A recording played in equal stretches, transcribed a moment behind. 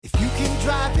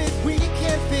drive it, we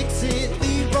can fix it.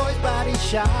 Leroy's Body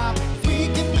Shop. We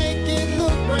can make it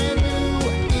look brand new.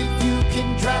 If you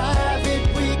can drive it,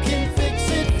 we can fix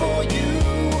it for you.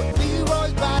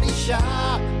 Leroy's Body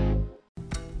Shop.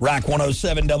 Rock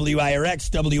 107 WIRX,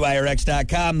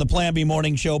 WIRX.com, the Plan B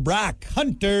Morning Show. Brock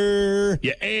Hunter.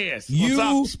 Yeah, ass. What's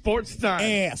up? Sports time.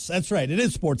 Ass. That's right. It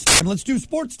is sports time. Let's do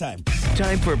sports time.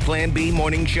 Time for Plan B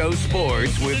Morning Show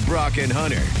Sports with Brock and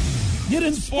Hunter. Get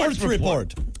in Sports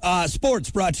Report.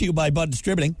 Sports brought to you by Bud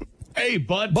Distributing. Hey,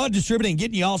 Bud. Bud Distributing,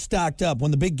 getting you all stocked up.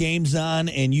 When the big game's on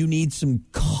and you need some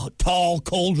tall,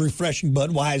 cold, refreshing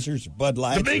Budweisers, Bud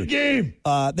Lights. The big game.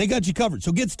 They got you covered.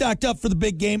 So get stocked up for the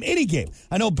big game, any game.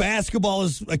 I know basketball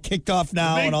is kicked off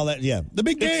now and all that. Yeah, the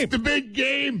big game. It's the big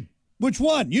game. Which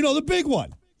one? You know, the big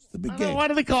one. It's the big game. Why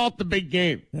do they call it the big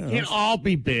game? It can't all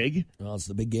be big. Well, it's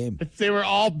the big game. If they were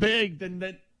all big, then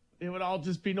it would all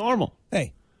just be normal.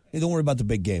 Hey, don't worry about the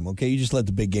big game, okay? You just let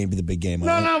the big game be the big game.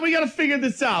 No, we got to figure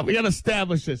this out. We got to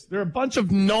establish this. There are a bunch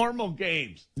of normal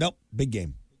games. Nope, big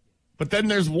game. But then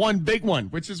there's one big one,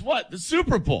 which is what? The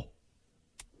Super Bowl.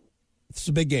 It's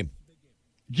a big game.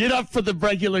 Get up for the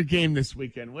regular game this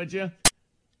weekend, would you?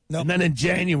 No. And then in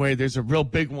January, there's a real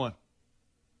big one.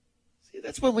 See,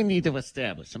 that's what we need to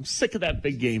establish. I'm sick of that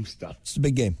big game stuff. It's a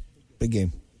big game. Big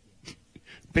game.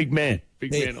 Big man.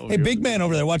 Big Hey, man over hey here. big man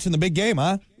over there watching the big game,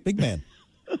 huh? Big man.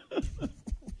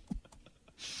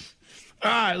 All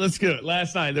right, let's go.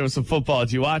 Last night there was some football.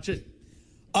 Did you watch it?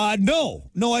 No,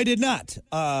 I did not.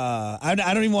 I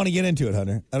don't even want to get into it,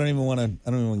 Hunter. I don't even want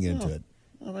to get into it.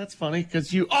 Well, that's funny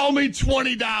because you owe me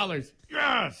 $20.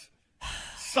 Yes.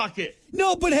 Suck it.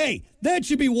 No, but hey, that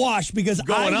should be washed because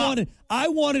I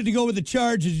wanted to go with the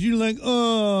Chargers. You're like,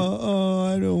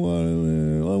 I don't want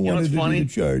to. I wanted to do the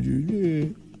Chargers. Yeah.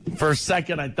 For a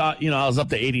second, I thought, I was up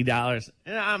to $80.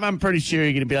 And I'm pretty sure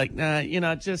you're going to be like, nah,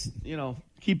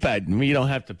 keep betting. You don't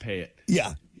have to pay it.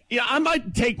 Yeah. Yeah, I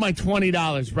might take my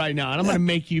 $20 right now, and I'm going to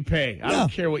make you pay. I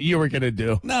don't care what you were going to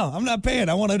do. No, I'm not paying.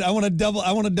 I want to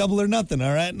double or nothing.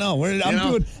 All right. No,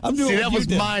 I'm doing. See, that was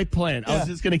my plan. Yeah. I was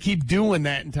just going to keep doing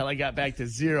that until I got back to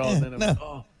zero. Yeah, and then I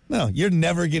was, No, you're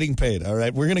never getting paid. All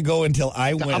right. We're going to go until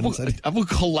I win. I will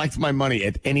collect my money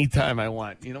at any time I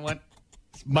want. You know what?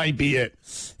 This might be it.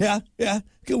 Yeah.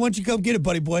 Good. Why don't you come get it,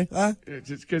 buddy boy? Huh?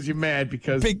 Just because you're mad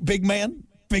because big man.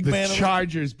 The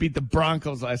Chargers beat the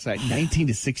Broncos last night,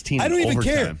 19-16. I don't even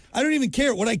overtime. care. I don't even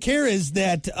care. What I care is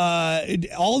that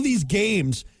all these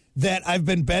games that I've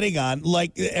been betting on,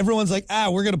 like everyone's like,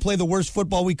 we're going to play the worst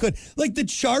football we could. Like the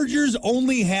Chargers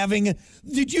only having.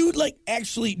 Did you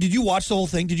watch the whole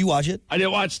thing? Did you watch it? I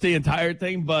didn't watch the entire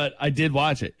thing, but I did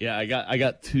watch it. Yeah, I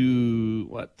got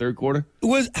to third quarter. It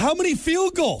was how many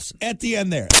field goals at the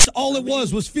end there? That's all it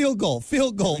was field goal,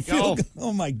 field goal.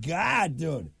 Oh my God,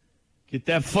 dude. Get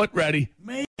that foot ready.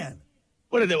 Man.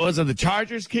 What was it, the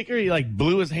Chargers kicker? He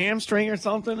blew his hamstring or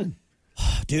something?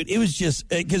 Dude, it was just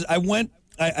because I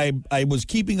was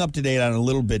keeping up to date on it a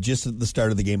little bit just at the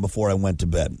start of the game before I went to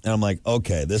bed. And I'm like,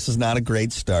 okay, this is not a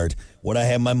great start. What I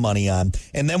have my money on.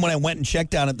 And then when I went and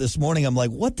checked on it this morning, I'm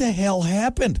like, what the hell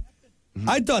happened? Mm-hmm.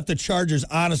 I thought the Chargers,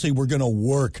 honestly, were going to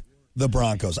work the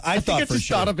Broncos. I thought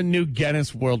thought of a new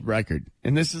Guinness World Record.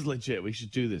 And this is legit. We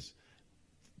should do this.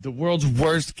 The world's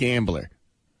worst gambler.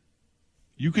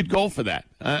 You could go for that.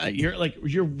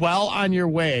 You're well on your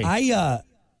way.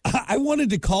 I wanted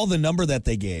to call the number that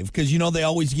they gave because they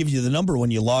always give you the number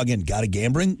when you log in. Got a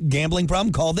gambling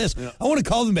problem? Call this. Yeah. I want to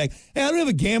call them back. Hey, I don't have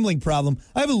a gambling problem.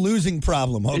 I have a losing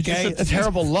problem. Okay, it's just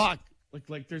terrible luck.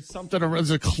 Like there's something. There's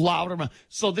a cloud around.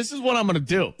 So this is what I'm going to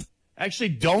do. Actually,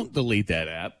 don't delete that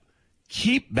app.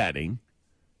 Keep betting.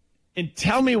 And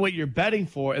tell me what you're betting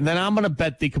for, and then I'm going to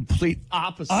bet the complete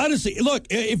opposite. Honestly, look,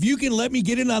 if you can let me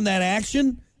get in on that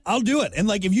action, I'll do it. And,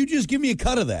 if you just give me a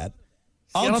cut of that,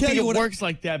 I'll tell you what it works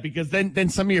like that because then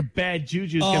some of your bad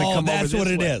juju is going to come over this way. Oh, that's what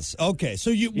it is. Okay, so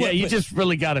you just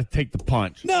really got to take the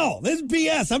punch. No, this is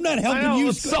BS. I'm not helping you.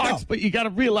 It sucks, but you got to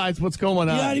realize what's going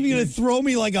on. You're not even going to throw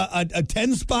me like a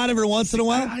 10 spot every once in a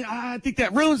while? I think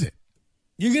that ruins it.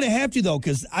 You're going to have to, though,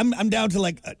 because I'm down to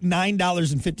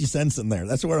 $9.50 in there.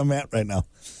 That's where I'm at right now.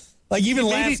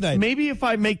 Last night. Maybe if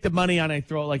I make the money on, I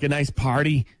throw a nice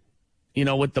party,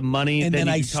 with the money. And then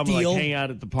I steal. Hang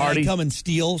out at the party. I come and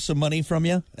steal some money from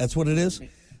you. That's what it is?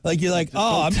 You're like,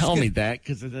 don't tell me that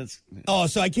because that's. Oh,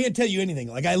 so I can't tell you anything.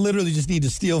 I literally just need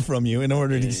to steal from you in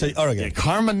order to say, all right. Yeah,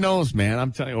 Karma knows, man.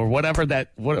 I'm telling you, or whatever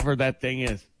that thing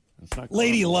is.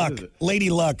 Lady Luck.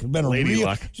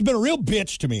 She's been a real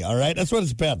bitch to me, all right? That's what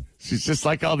it's been. She's just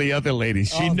like all the other ladies.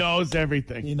 She knows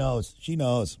everything. She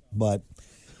knows. But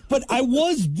I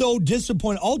was, though,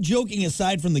 disappointed. All joking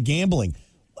aside from the gambling,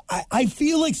 I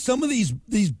feel like some of these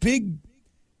big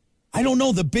I don't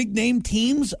know. The big name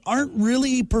teams aren't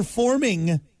really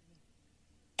performing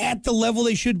at the level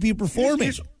they should be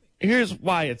performing. Here's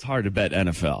why it's hard to bet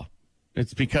NFL.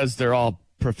 It's because they're all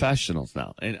professionals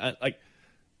now. And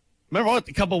remember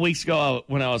a couple of weeks ago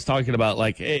when I was talking about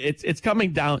like it's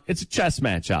coming down. It's a chess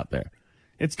match out there.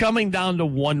 It's coming down to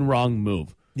one wrong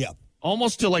move. Yeah.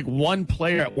 Almost to like one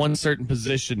player at one certain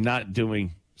position not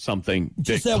doing something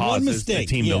Just that that one causes the mistake.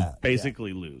 team Yeah, to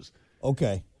basically lose.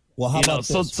 Okay. Well, how about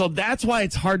this? So that's why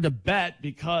it's hard to bet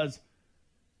because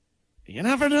you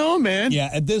never know, man. Yeah,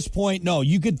 at this point, no.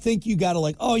 You could think you got to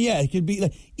like, oh, yeah, it could be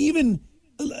like even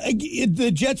like,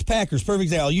 the Jets-Packers, perfect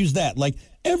example. I'll use that. Like,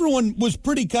 everyone was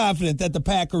pretty confident that the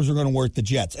Packers were going to work the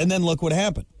Jets. And then look what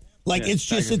happened. Like, Yeah, it's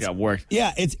just, Packers got worked.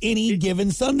 Yeah, it's any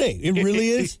given Sunday. It really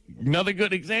is. Another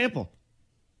good example.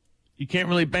 You can't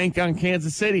really bank on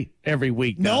Kansas City every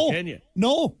week now, No, can you?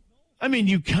 no. I mean,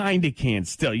 you kind of can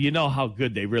still. You know how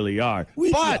good they really are.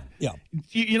 But yeah.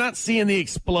 you're not seeing the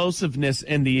explosiveness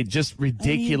and the just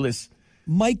ridiculous.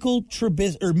 Mitch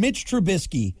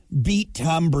Trubisky beat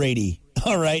Tom Brady.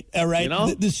 All right. You know?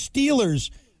 The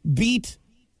Steelers beat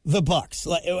the Bucks.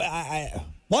 Like,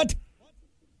 what?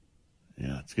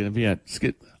 Yeah, it's going to be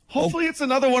hopefully it's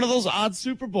another one of those odd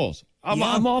Super Bowls.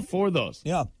 I'm all for those.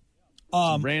 Yeah.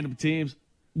 Some random teams.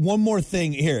 One more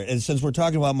thing here, and since we're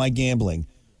talking about my gambling,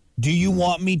 do you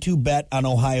want me to bet on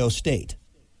Ohio State?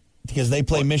 Because they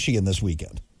play Michigan this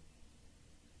weekend.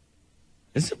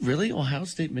 Is it really Ohio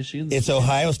State, Michigan? It's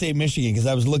Ohio State, Michigan, because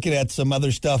I was looking at some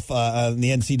other stuff on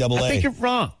the NCAA. I think you're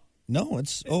wrong. No,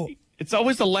 it's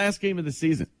always the last game of the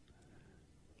season.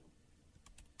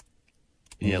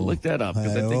 Yeah, look that up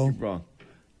because I think you're wrong.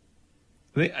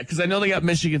 Because I know they got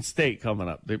Michigan State coming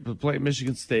up. They play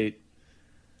Michigan State.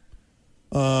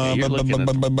 You're looking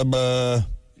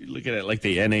at like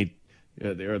the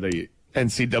the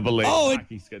NCAA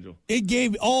hockey schedule. It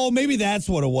gave. Oh, maybe that's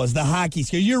what it was. The hockey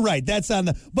schedule. You're right. That's on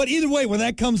the. But either way, when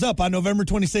that comes up on November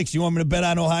 26th, you want me to bet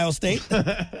on Ohio State?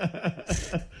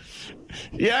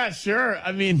 Yeah, sure.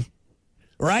 I mean,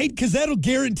 right? Because that'll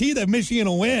guarantee that Michigan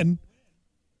will win.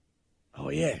 Oh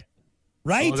yeah.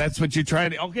 Right? Oh, that's what you're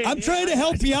trying to. Okay. I'm trying to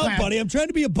help you out, buddy. I'm trying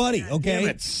to be a buddy. Okay. Damn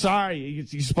it. Sorry,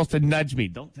 you're supposed to nudge me.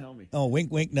 Don't tell me. Oh,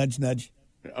 wink, wink, nudge, nudge.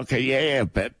 Okay. Yeah.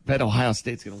 Bet Ohio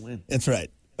State's gonna win. That's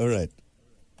right. All right.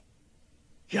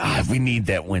 God, we need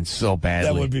that win so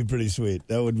badly. That would be pretty sweet.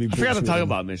 I forgot to talk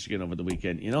about Michigan over the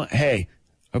weekend. You know, hey,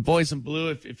 our boys in blue.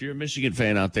 If you're a Michigan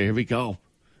fan out there, here we go.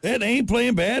 They ain't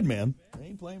playing bad, man. They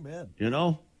ain't playing bad. You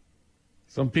know,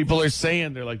 some people are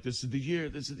saying they're like, "This is the year.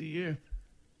 This is the year."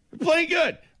 They're playing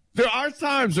good. There are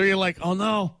times where you're like, "Oh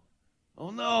no,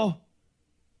 oh no,"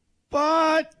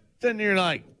 but then you're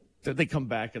like, then they come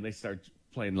back and they start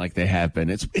playing like they have been.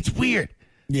 It's weird.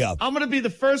 Yeah. I'm gonna be the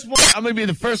first one. I'm gonna be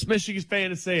the first Michigan fan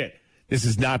to say it. This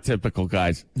is not typical,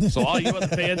 guys. So all you other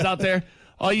fans out there,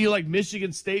 all you like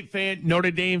Michigan State fan,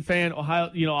 Notre Dame fan, Ohio,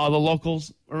 all the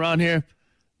locals around here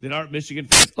that aren't Michigan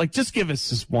fans, like just give us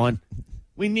this one.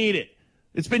 We need it.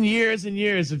 It's been years and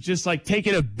years of just like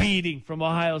taking a beating from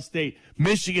Ohio State,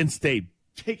 Michigan State,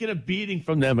 taking a beating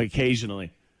from them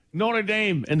occasionally. Notre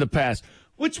Dame in the past,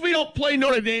 which we don't play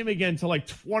Notre Dame again until like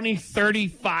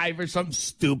 2035 or something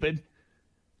stupid.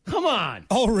 Come on.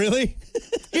 Oh, really?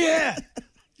 Yeah.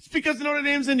 It's because Notre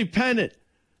Dame's independent.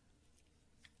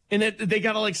 And they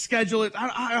got to like schedule it.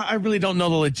 I really don't know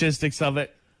the logistics of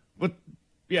it. But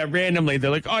yeah, randomly they're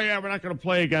like, oh yeah, we're not going to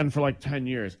play again for like 10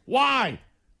 years. Why?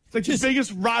 It's like the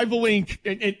biggest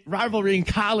rivalry in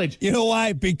college. You know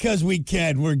why? Because we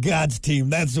can. We're God's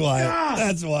team. That's why. Yeah.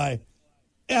 That's why.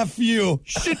 F you.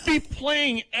 Should be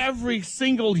playing every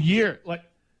single year. Like,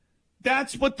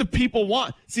 that's what the people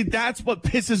want. See, that's what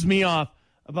pisses me off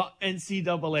about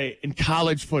NCAA and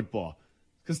college football.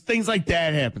 Because things like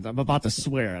that happens. I'm about to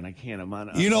swear, and I can't.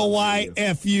 You know why?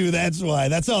 F you. That's why.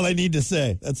 That's all they need to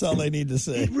say. That's all they need to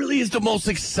say. It really is the most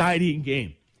exciting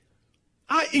game.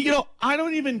 I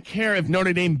don't even care if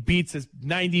Notre Dame beats us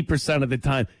 90% of the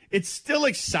time. It's still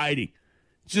exciting.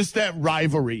 Just that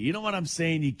rivalry. You know what I'm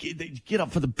saying? You get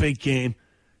up for the big game,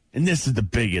 and this is the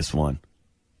biggest one.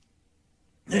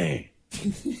 Hey.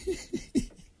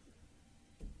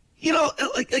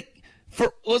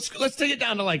 Let's take it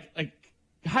down to like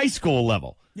high school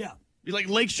level. Yeah. Be like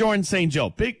Lakeshore and St.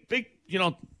 Joe. Big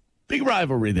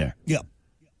rivalry there. Yeah.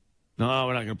 No,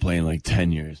 we're not going to play in like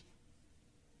 10 years.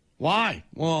 Why?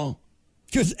 Well,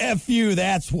 because F you,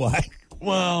 that's why.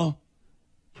 Well,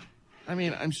 I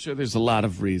mean, I'm sure there's a lot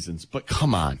of reasons, but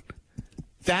come on.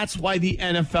 That's why the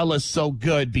NFL is so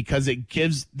good, because it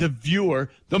gives the viewer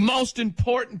the most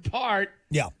important part.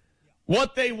 Yeah.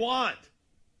 What they want.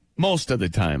 Most of the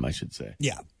time, I should say.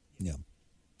 Yeah. Yeah.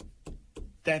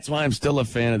 That's why I'm still a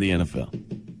fan of the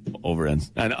NFL. Over and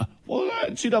I know. Well,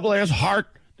 NCAA has heart.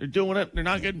 They're doing it. They're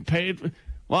not getting paid.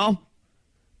 Well,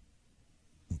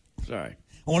 sorry.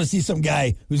 I want to see some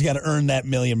guy who's got to earn that $1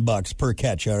 million per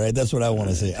catch. All right, that's what I want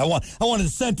to see. I want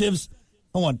incentives.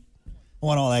 I want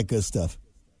all that good stuff.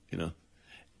 You know.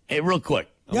 Hey, real quick.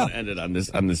 I'm gonna end it on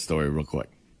this story real quick.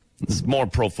 This is more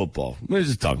pro football. We're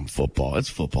just talking football. It's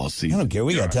football season. I don't care.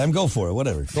 We got time. Go for it.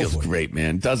 Whatever. Feels great,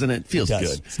 man. Doesn't it? Feels good.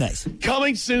 It's nice.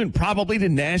 Coming soon, probably to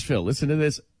Nashville. Listen to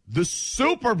this. The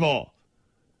Super Bowl.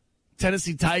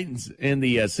 Tennessee Titans in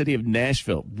the city of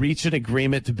Nashville reach an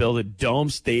agreement to build a dome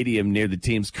stadium near the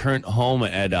team's current home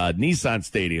at Nissan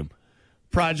Stadium.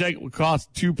 Project will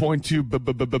cost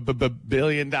 $2.2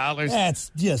 billion.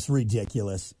 That's just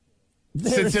ridiculous.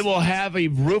 Since it will have a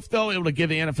roof, though, it will give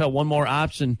the NFL one more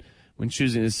option when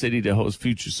choosing a city to host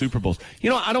future Super Bowls. You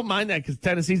know, I don't mind that because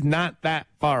Tennessee's not that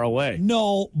far away.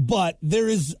 No, but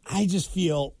I just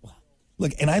feel,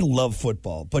 look, and I love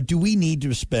football, but do we need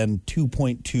to spend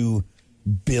 $2.2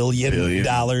 billion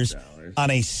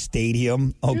on a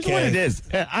stadium? Okay. Here's what it is.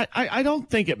 I don't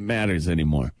think it matters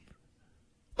anymore.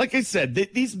 Like I said,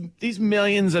 these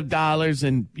millions of dollars,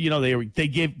 and you know they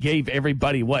gave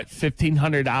everybody what,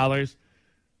 $1,500.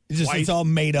 It's all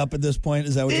made up at this point.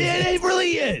 Is that what you're saying? It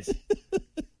really is.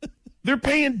 They're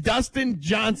paying Dustin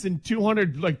Johnson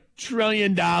 $200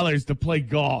 trillion to play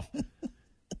golf.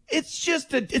 It's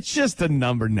just a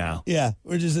number now. Yeah,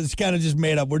 it's kind of just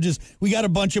made up. We got a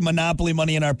bunch of monopoly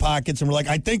money in our pockets, and we're like,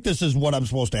 I think this is what I'm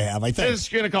supposed to have. I think it's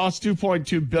going to cost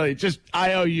 $2.2 billion. Just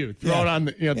IOU, throw it on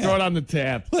the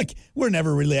tab. Look, we're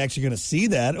never really actually going to see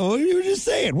that. Oh, you were just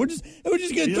saying. We're just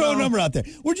going to throw a number out there.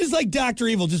 We're just like Dr.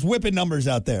 Evil, just whipping numbers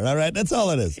out there. All right, that's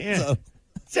all it is. Yeah. So,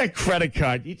 it's that credit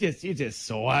card. You just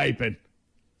swiping.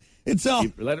 It's all.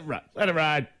 Let it ride. Let it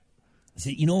ride.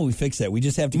 See, you know what? We fix that. We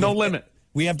just have to no limit.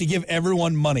 We have to give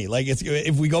everyone money. Like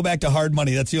if we go back to hard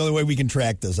money, that's the only way we can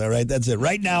track this. All right, that's it.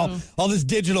 Right now, all this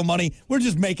digital money, we're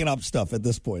just making up stuff at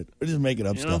this point. We're just making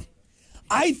up stuff.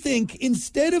 I think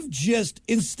instead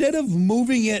of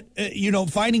moving it,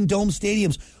 finding dome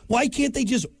stadiums, why can't they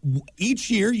just each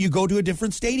year you go to a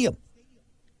different stadium?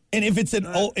 And if it's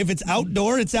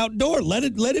outdoor, it's outdoor. Let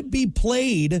it be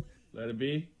played. Let it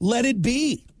be. Let it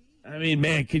be. I mean,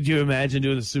 man, could you imagine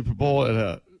doing the Super Bowl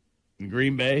in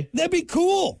Green Bay? That'd be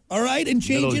cool. All right, and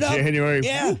change it up. January.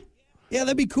 Yeah,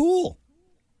 that'd be cool.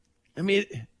 I mean,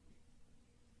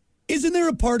 isn't there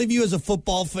a part of you as a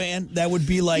football fan that would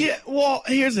be like? Yeah. Well,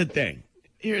 here's the thing.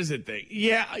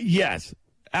 Yeah. Yes.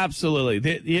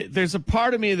 Absolutely. There's a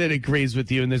part of me that agrees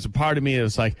with you, and there's a part of me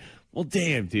that's like, well,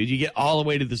 damn, dude, you get all the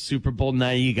way to the Super Bowl, now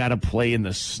you got to play in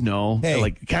the snow. Hey.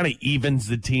 Like, kind of evens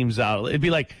the teams out. It'd be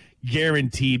like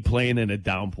guaranteed playing in a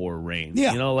downpour rain.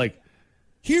 Yeah.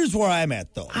 Here's where I'm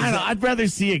at, though. I don't know. I'd rather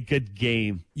see a good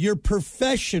game. You're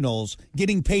professionals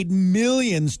getting paid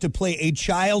millions to play a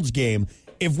child's game.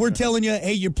 If we're telling you,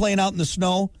 hey, you're playing out in the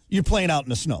snow, you're playing out in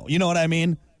the snow. You know what I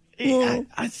mean?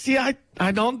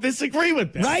 I don't disagree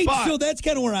with that. Right? So that's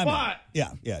kind of where I'm at.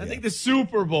 Yeah. I think the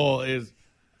Super Bowl is...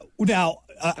 Now,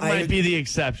 might be the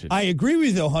exception. I agree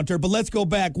with you, Hunter, but let's go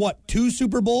back, 2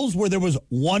 Super Bowls where there was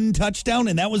 1 touchdown,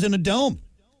 and that was in a dome.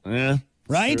 Yeah.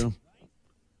 Right? True.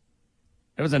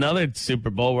 There was another Super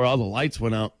Bowl where all the lights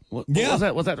went out. What was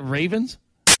that? Was that the Ravens?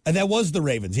 That was the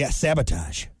Ravens. Yeah,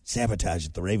 sabotage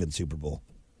at the Ravens Super Bowl.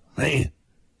 Man,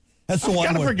 that's the one.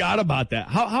 I kind of forgot about that.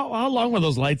 How long were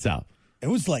those lights out? It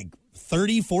was like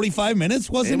 30, 45 minutes,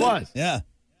 wasn't it? It was. Yeah, it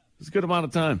was a good amount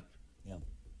of time. Yeah.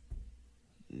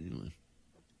 Anyway,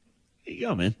 there you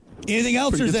go, man. Anything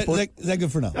else, or is that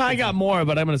good for now? I got more,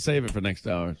 but I'm going to save it for next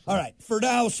hour. All right. For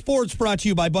now, sports brought to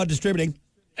you by Bud Distributing.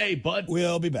 Hey, Bud.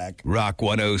 We'll be back. Rock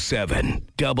 107.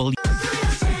 Double.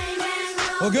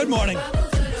 Well, good morning.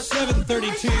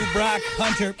 7:32, Brock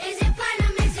Hunter.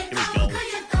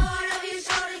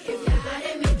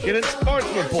 Get in sports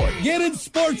report. Get in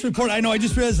sports report. I know, I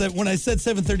just realized that when I said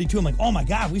 7:32, I'm like, oh my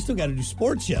God, we still got to do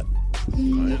sports yet.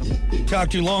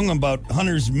 Talked too long about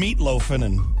Hunter's meatloafing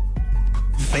and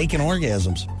faking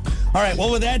orgasms. All right,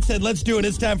 well, with that said, let's do it.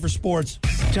 It's time for sports.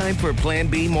 Time for Plan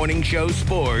B Morning Show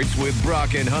Sports with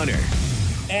Brock and Hunter.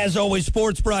 As always,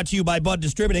 sports brought to you by Bud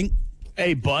Distributing.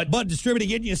 Hey, Bud. Bud Distributing,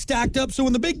 getting you stocked up so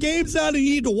when the big game's on and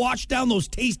you need to wash down those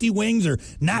tasty wings or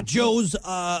nachos,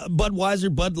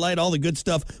 Budweiser, Bud Light, all the good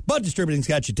stuff, Bud Distributing's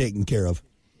got you taken care of.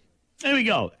 There we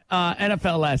go.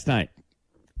 NFL last night.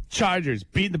 Chargers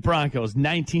beat the Broncos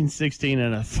 19-16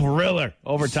 in a thriller,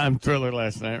 overtime thriller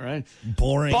last night, right?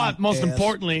 Boring. But most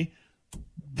importantly,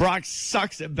 Brock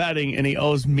sucks at betting, and he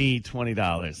owes me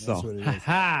 $20. So,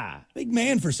 big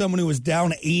man for someone who was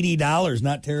down $80.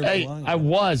 Not terrible. Hey, I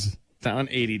was. down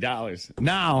 $80.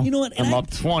 Now, You know what? And I'm I- up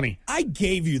 20. I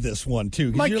gave you this one,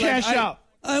 too. 'cause My you're cash like, out.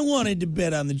 I wanted to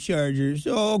bet on the Chargers.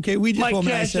 Oh, okay. We just My told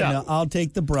me. I cash said, out. no, I'll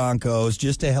take the Broncos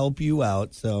just to help you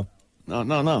out. So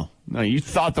No. You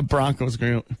thought the Broncos were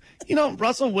going to. You know,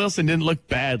 Russell Wilson didn't look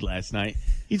bad last night.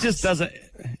 He just doesn't.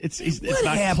 It's what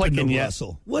not happened clicking to yet.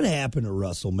 Russell? What happened to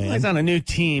Russell, man? He's on a new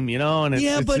team, you know,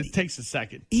 and but it takes a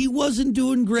second. he wasn't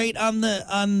doing great on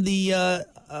the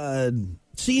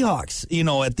Seahawks, you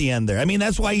know, at the end there. I mean,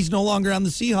 that's why he's no longer on the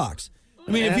Seahawks.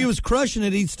 I mean, if he was crushing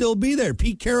it, he'd still be there.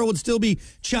 Pete Carroll would still be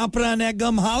chomping on that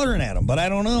gum, hollering at him. But I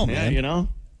don't know, Yeah, man. you know.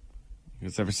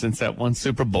 It's ever since that one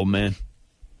Super Bowl, man.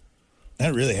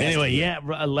 That really has Anyway, to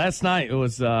be. yeah, last night it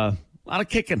was a lot of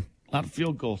kicking, a lot of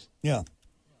field goals. Yeah.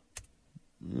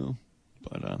 You know,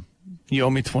 but you owe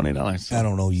me $20. I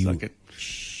don't know you. Suck it.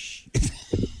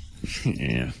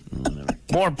 Yeah. Whatever.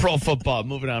 More pro football.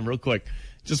 Moving on real quick.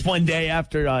 Just one day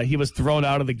after he was thrown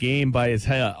out of the game by his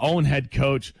own head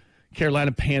coach,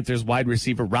 Carolina Panthers wide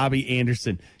receiver Robbie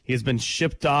Anderson. He has been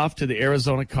shipped off to the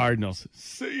Arizona Cardinals.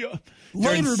 See ya.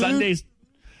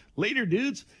 Later,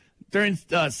 dudes. During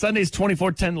Sunday's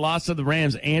 24-10 loss to the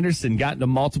Rams, Anderson got into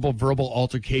multiple verbal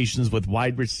altercations with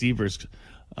wide receivers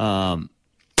and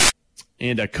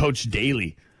Coach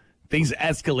Daly. Things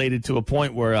escalated to a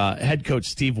point where head coach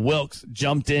Steve Wilks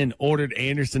jumped in, ordered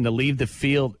Anderson to leave the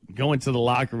field, go into the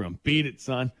locker room. Beat it,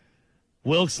 son.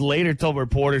 Wilks later told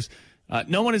reporters,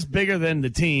 no one is bigger than the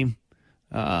team.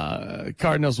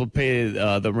 Cardinals will pay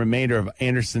the remainder of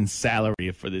Anderson's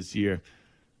salary for this year.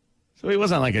 So he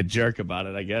wasn't like a jerk about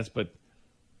it, I guess. But,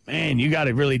 man, you got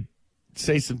to really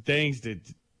say some things that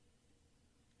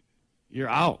you're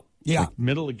out. Yeah. Like,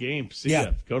 middle of the game. See Yeah.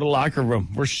 ya. Go to the locker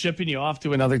room. We're shipping you off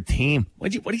to another team.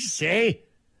 What do you say?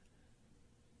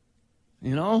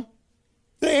 You know?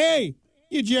 Say, hey,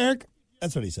 you jerk.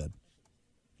 That's what he said.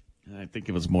 I think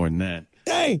it was more than that.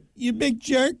 Hey, you big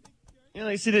jerk. At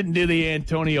least he didn't do the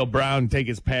Antonio Brown, take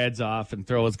his pads off and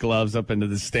throw his gloves up into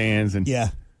the stands and Yeah,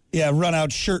 run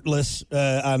out shirtless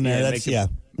on there. That's,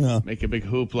 make a big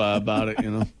hoopla about it,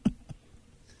 you know?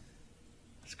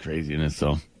 It's craziness,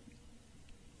 so.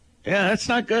 Yeah, that's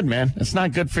not good, man. It's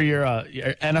not good for your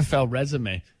NFL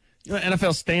resume. You know what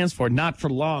NFL stands for? Not for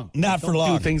long. Not for Don't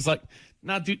long. Do things like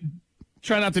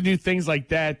try not to do things like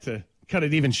that to cut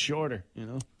it even shorter. You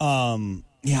know.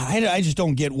 Yeah, I just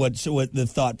don't get what the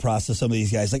thought process of some of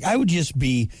these guys. Like, I would just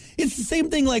be. It's the same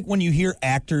thing like when you hear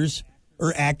actors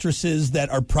or actresses that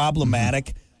are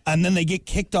problematic, and then they get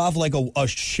kicked off like a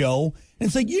show. And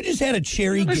it's like you just had a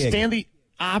cherry gig. Understand the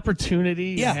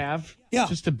opportunity you have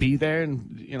just to be there,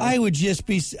 and you know. I would just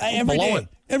be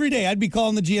every day. I'd be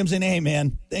calling the GM saying, "Hey,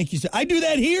 man, thank you, sir." I do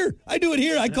that here. I do it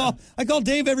here. I call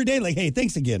Dave every day, like, "Hey,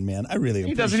 thanks again, man. I really appreciate it."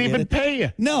 He doesn't even pay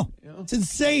you. No, it's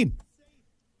insane.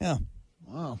 Yeah.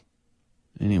 Wow.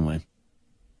 Anyway.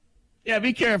 Yeah,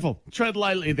 be careful. Tread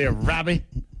lightly there, Robbie.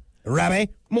 Robbie.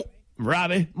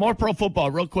 More pro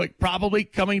football real quick. Probably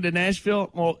coming to Nashville.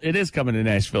 Well, it is coming to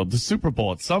Nashville. The Super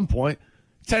Bowl at some point.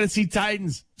 Tennessee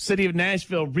Titans, city of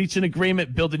Nashville, reach an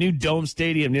agreement, build a new dome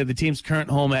stadium near the team's current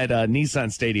home at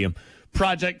Nissan Stadium.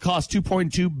 Project costs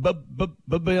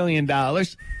 $2.2 billion.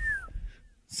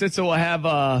 Since it will have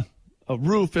a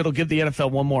roof, it'll give the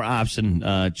NFL one more option,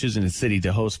 choosing a city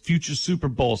to host future Super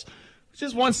Bowls, which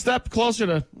is one step closer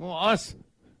to us.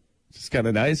 It's kind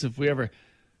of nice if we ever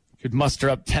could muster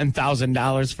up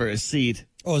 $10,000 for a seat.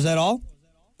 Oh, is that all?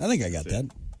 I think I got that.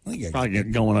 I think I got Probably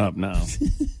going up now.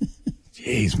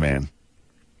 Jeez, man.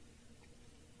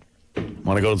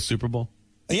 Want to go to the Super Bowl?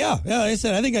 Yeah. Like I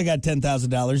said, I think I got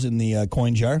 $10,000 in the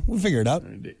coin jar. We'll figure it out.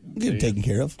 Get it taken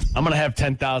care of. I'm going to have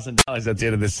 $10,000 at the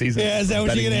end of this season. Yeah, is that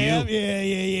what you're going to have?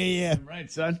 Betting Yeah. Right,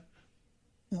 son.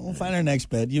 We'll find our next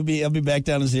bet. I'll be back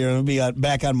down to zero. I'll be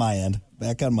back on my end.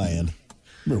 Better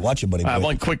watch it, buddy. All right,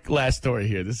 one quick last story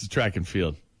here. This is track and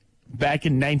field. Back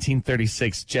in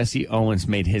 1936, Jesse Owens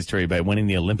made history by winning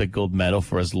the Olympic gold medal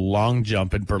for his long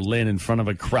jump in Berlin in front of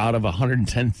a crowd of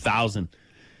 110,000,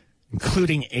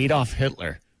 including Adolf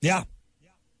Hitler. Yeah.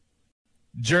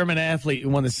 German athlete who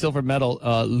won the silver medal,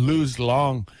 Luz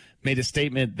Long, made a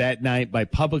statement that night by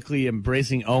publicly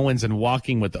embracing Owens and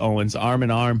walking with Owens arm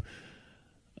in arm.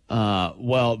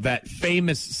 That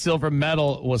famous silver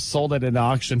medal was sold at an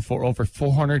auction for over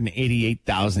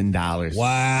 $488,000.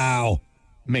 Wow.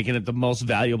 Making it the most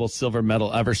valuable silver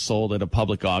medal ever sold at a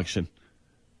public auction.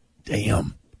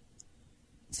 Damn.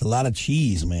 It's a lot of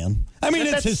cheese, man. I mean,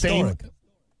 it's historic. Is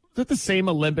that the same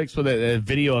Olympics with a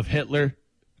video of Hitler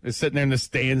is sitting there in the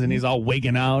stands and he's all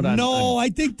wigging out? I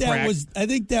think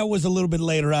that was a little bit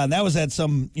later on. That was at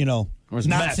some,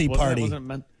 Nazi party. Wasn't it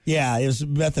meth? Yeah, it was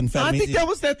methamphetamine. I think that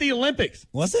was at the Olympics.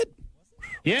 Was it?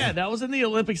 Yeah, that was in the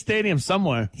Olympic Stadium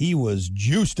somewhere. He was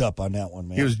juiced up on that one,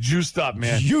 man. He was juiced up,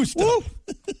 man. Juiced up.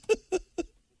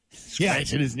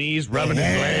 Scratching his knees, rubbing his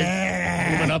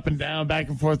legs, moving up and down, back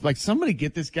and forth. Like, somebody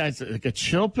get this guy like a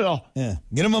chill pill. Yeah.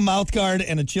 Get him a mouth guard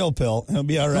and a chill pill, and he'll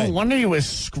be all right. No wonder he was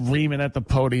screaming at the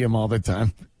podium all the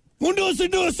time. Undosen.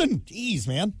 Jeez,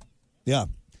 man. Yeah.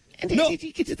 And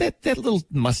that little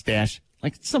mustache.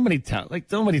 Like, somebody told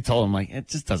him, like, it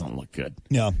just doesn't look good.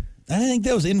 Yeah. I think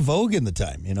that was in vogue in the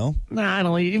time, you know? Nah, I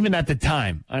don't even at the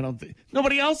time. I don't think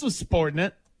nobody else was sporting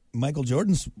it. Michael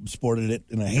Jordan sported it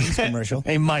in a Hanes commercial.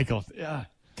 Hey, Michael. Yeah.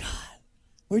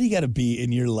 Where do you got to be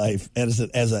in your life as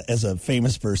a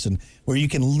famous person where you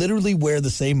can literally wear the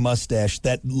same mustache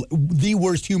that the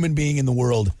worst human being in the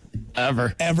world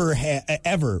ever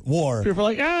wore? People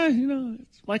are like,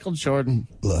 it's Michael Jordan.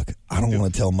 Look, I don't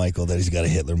want to tell Michael that he's got a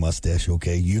Hitler mustache,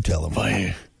 okay? You tell him.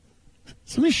 But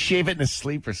somebody shave it in his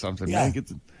sleep or something. Yeah.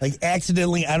 Man. Like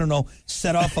accidentally, I don't know,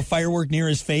 set off a firework near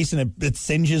his face and it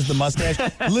singes the mustache.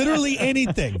 Literally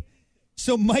anything.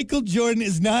 So Michael Jordan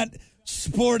is not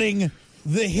sporting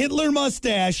the Hitler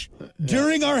mustache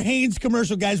during our Hanes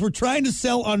commercial, guys. We're trying to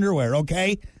sell underwear,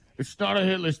 okay? It's not a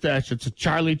Hitler stash. It's a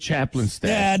Charlie Chaplin stash.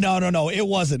 Yeah, no. It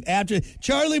wasn't. After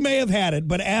Charlie may have had it,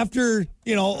 but after,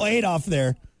 Adolf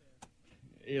there.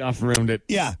 Adolf ruined it.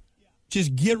 Yeah.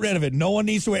 Just get rid of it. No one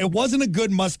needs to wear it. It wasn't a good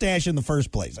mustache in the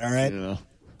first place, all right? Yeah.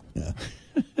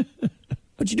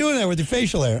 What you doing there with your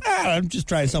facial hair? I'm just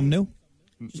trying something new.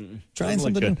 Trying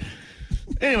something new.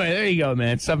 Anyway, there you go,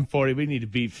 man. 7:40. We need to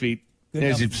beat feet.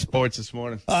 There's your sports this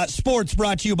morning. Sports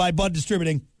brought to you by Bud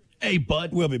Distributing. Hey,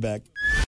 Bud. We'll be back.